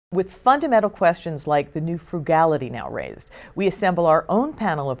With fundamental questions like the new frugality now raised, we assemble our own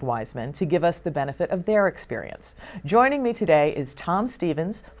panel of wise men to give us the benefit of their experience. Joining me today is Tom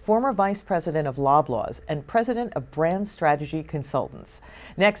Stevens, former Vice President of Loblaws and President of Brand Strategy Consultants.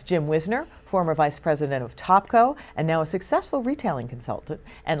 Next, Jim Wisner, former Vice President of Topco and now a successful retailing consultant.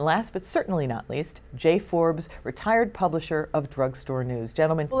 And last but certainly not least, Jay Forbes, retired publisher of Drugstore News.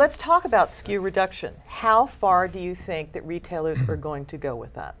 Gentlemen, let's talk about SKU reduction. How far do you think that retailers are going to go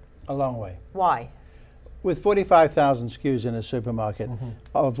with that? A long way. Why? With 45,000 SKUs in a supermarket,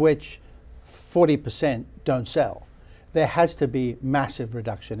 of which 40% don't sell, there has to be massive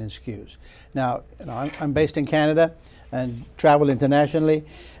reduction in SKUs. Now, I'm based in Canada and travel internationally.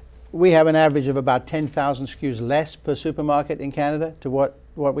 We have an average of about 10,000 SKUs less per supermarket in Canada to what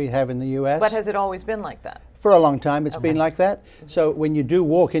we have in the US. But has it always been like that? For a long time, it's been like that. So when you do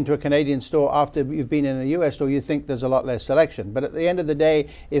walk into a Canadian store after you've been in a US store, you think there's a lot less selection. But at the end of the day,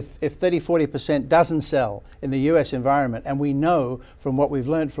 if 30–40% doesn't sell in the US environment, and we know from what we've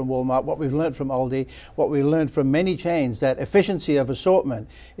learned from Walmart, what we've learned from Aldi, what we've learned from many chains, that efficiency of assortment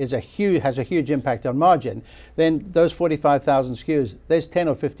has a huge impact on margin, then those 45,000 SKUs, there's 10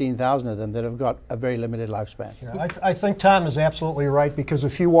 or 15,000 of them that have got a very limited lifespan. Yeah, I think Tom is absolutely right, because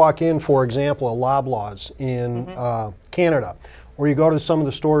if you walk in, for example, a Loblaws in Canada, or you go to some of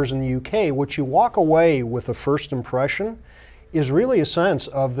the stores in the UK, what you walk away with a first impression is really a sense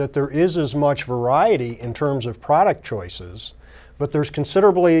of that there is as much variety in terms of product choices, but there's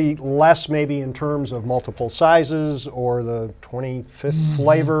considerably less maybe in terms of multiple sizes or the 25th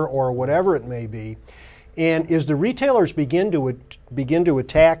flavor or whatever it may be. And as the retailers begin to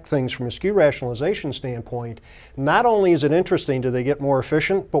attack things from a SKU rationalization standpoint, not only is it interesting, do they get more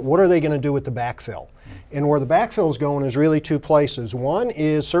efficient, but what are they going to do with the backfill? And where the backfill is going is really two places. One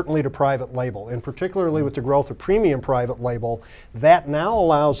is certainly to private label, and particularly with the growth of premium private label, that now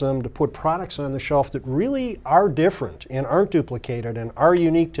allows them to put products on the shelf that really are different and aren't duplicated and are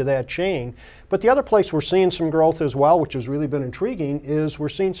unique to that chain. But the other place we're seeing some growth as well, which has really been intriguing, is we're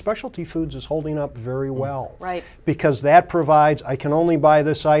seeing specialty foods is holding up very well. Right. Because that provides, I can only buy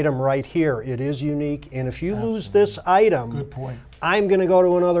this item right here. It is unique, and if you lose this item, good point, I'm going to go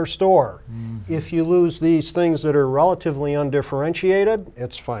to another store. If you lose these things that are relatively undifferentiated,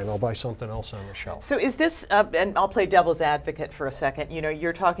 it's fine. I'll buy something else on the shelf. So is this, and I'll play devil's advocate for a second, you know,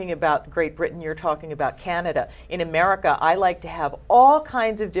 you're talking about Great Britain, you're talking about Canada. In America, I like to have all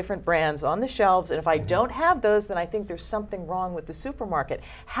kinds of different brands on the shelves, and if I don't have those, then I think there's something wrong with the supermarket.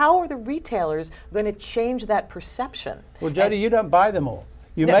 How are the retailers going to change that perception? Well, Jody, you don't buy them all.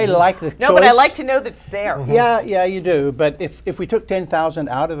 You may like the choice. No, but I like to know that it's there. Yeah, you do. But if we took 10,000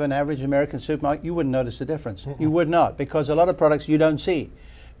 out of an average American supermarket, you wouldn't notice the difference. You would not, because a lot of products you don't see,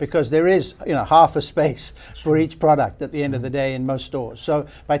 because there is, you know, half a space for each product at the end of the day in most stores. So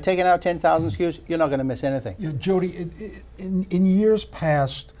by taking out 10,000 SKUs, you're not going to miss anything. Yeah, Jody, in years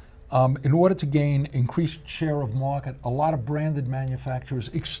past, in order to gain increased share of market, a lot of branded manufacturers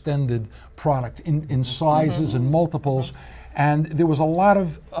extended product in sizes and multiples. And there was a lot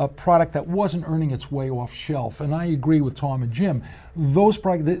of product that wasn't earning its way off shelf. And I agree with Tom and Jim. Those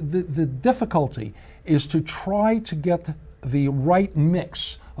the difficulty is to try to get the right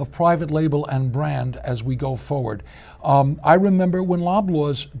mix of private label and brand as we go forward. I remember when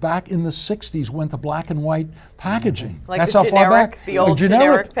Loblaws back in the 60s went to black and white packaging. Like that's the how generic, far back? the old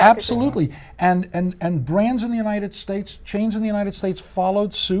generic packaging. Absolutely. And brands in the United States, chains in the United States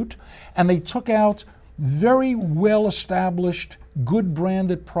followed suit, and they took out very well-established, good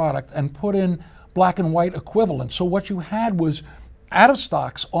branded product and put in black and white equivalent. So what you had was out of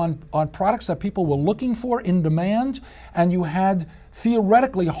stocks on products that people were looking for, in demand, and you had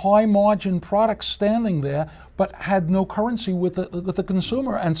theoretically high margin products standing there but had no currency with the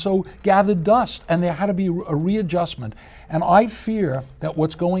consumer, and so gathered dust, and there had to be a readjustment. And I fear that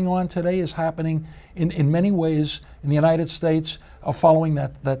what's going on today is happening in many ways in the United States, following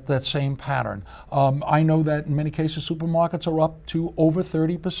that same pattern. I know that in many cases supermarkets are up to over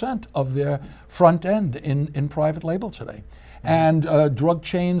 30% of their front end in private label today. And drug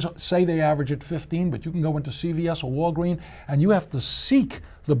chains say they average at 15, but you can go into CVS or Walgreens and you have to seek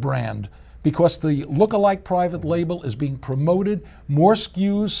the brand, because the look-alike private label is being promoted, more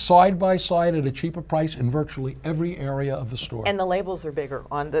SKUs side by side at a cheaper price in virtually every area of the store. And the labels are bigger.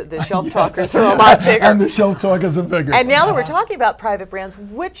 On the shelf talkers are a lot bigger. And the shelf talkers are bigger. And now that we're talking about private brands,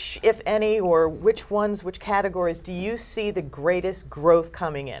 which, if any, or which ones, which categories do you see the greatest growth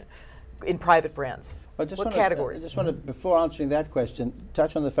coming in private brands? What categories? I just want to, before answering that question,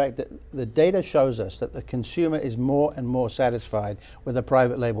 touch on the fact that the data shows us that the consumer is more and more satisfied with a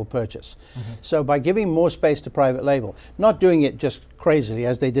private label purchase. So by giving more space to private label, not doing it just crazily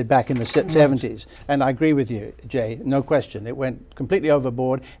as they did back in the 70s, and I agree with you, Jay, no question, it went completely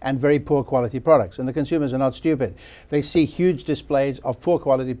overboard and very poor quality products, and the consumers are not stupid. They see huge displays of poor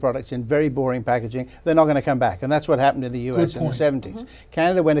quality products in very boring packaging, they're not going to come back, and that's what happened in the US in the 70s.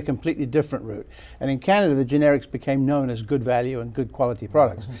 Canada went a completely different route, and in Canada the generics became known as good value and good quality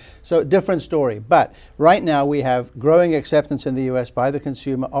products. So different story, but right now we have growing acceptance in the US by the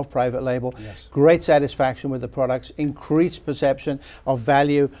consumer of private label, great satisfaction with the products, increased perception of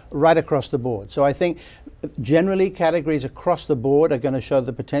value right across the board. So I think generally categories across the board are going to show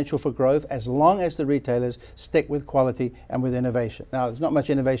the potential for growth as long as the retailers stick with quality and with innovation. Now, there's not much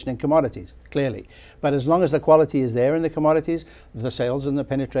innovation in commodities, clearly, but as long as the quality is there in the commodities, the sales and the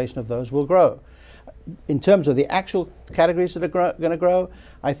penetration of those will grow. In terms of the actual categories that are going to grow,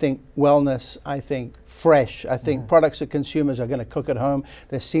 I think wellness, I think fresh, I think products that consumers are going to cook at home.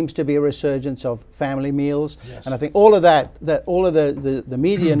 There seems to be a resurgence of family meals, and I think all of that, all of the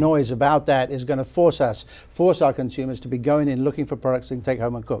media noise about that is going to force our consumers to be going in looking for products they can take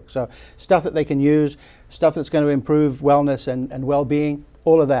home and cook. So stuff that they can use, stuff that's going to improve wellness and well-being,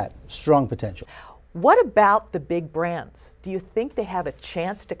 all of that, strong potential. What about the big brands? Do you think they have a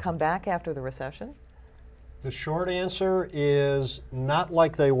chance to come back after the recession? The short answer is not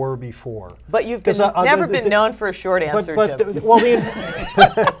like they were before. But you've never been known for a short answer, Jim. Well,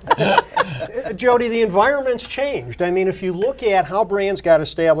 Jody, the environment's changed. I mean, if you look at how brands got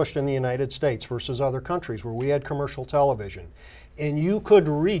established in the United States versus other countries where we had commercial television, and you could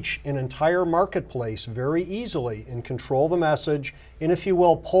reach an entire marketplace very easily and control the message, and if you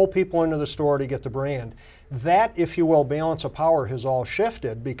will, pull people into the store to get the brand. That, if you will, balance of power has all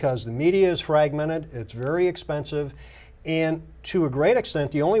shifted because the media is fragmented, it's very expensive, and to a great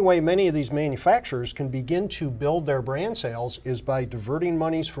extent, the only way many of these manufacturers can begin to build their brand sales is by diverting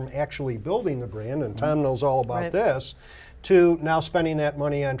monies from actually building the brand, and Tom knows all about this, to now spending that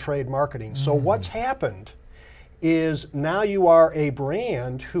money on trade marketing. So what's happened is now you are a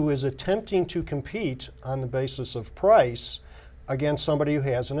brand who is attempting to compete on the basis of price against somebody who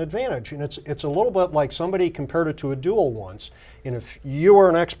has an advantage. And it's a little bit like somebody compared it to a duel once. And if you were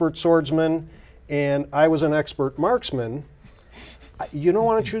an expert swordsman and I was an expert marksman, you don't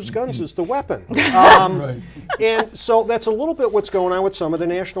want to choose guns as the weapon. And so that's a little bit what's going on with some of the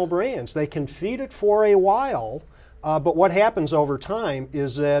national brands. They can feed it for a while, but what happens over time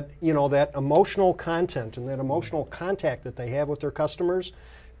is that, you know, that emotional content and that emotional contact that they have with their customers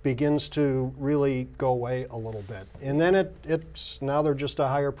begins to really go away a little bit. And then it's now they're just a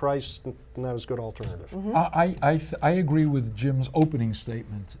higher price, not as good alternative. I agree with Jim's opening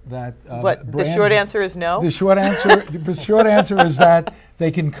statement that But the short answer is no? The short answer is that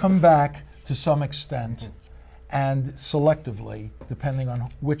they can come back to some extent and selectively, depending on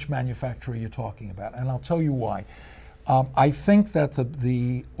which manufacturer you're talking about. And I'll tell you why. I think that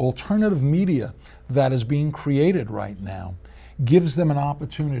the alternative media that is being created right now gives them an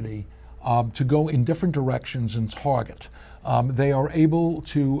opportunity to go in different directions and target. They are able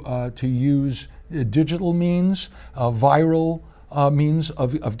to use digital means, viral means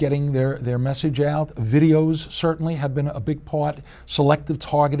of getting their message out. Videos certainly have been a big part, selective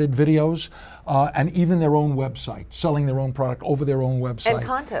targeted videos, and even their own website, selling their own product over their own website. And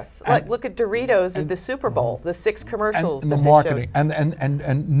contests. Like look at Doritos at the Super Bowl, the 6 commercials and that the marketing,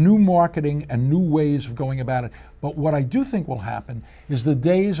 and new marketing and new ways of going about it. But what I do think will happen is the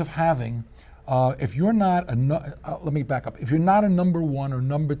days of having, if you're not let me back up. If you're not a number 1 or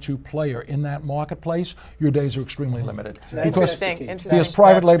number 2 player in that marketplace, your days are extremely limited. Because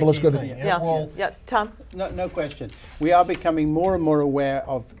private label is good. Yeah, Tom? No question. We are becoming more and more aware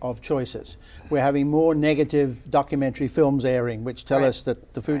of choices. We're having more negative documentary films airing, which tell us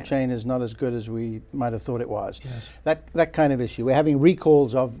that the food chain is not as good as we might have thought it was. That kind of issue. We're having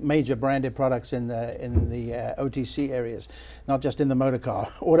recalls of major branded products in the OTC areas, not just in the motor car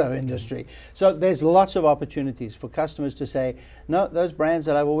auto industry. So there's lots of opportunities for customers to say, no, those brands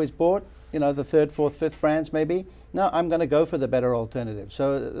that I've always bought, you know, the 3rd, 4th, 5th brands maybe, no, I'm going to go for the better alternative.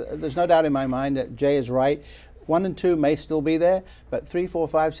 So there's no doubt in my mind that Jay is right. 1 and 2 may still be there, but 3, 4,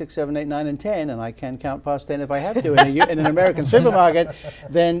 5, 6, 7, 8, 9, and 10, and I can count past 10 if I have to in an American supermarket,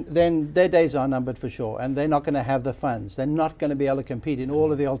 then their days are numbered for sure, and they're not going to have the funds. They're not going to be able to compete in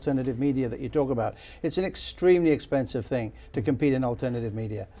all of the alternative media that you talk about. It's an extremely expensive thing to compete in alternative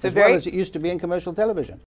media, as well as it used to be in commercial television.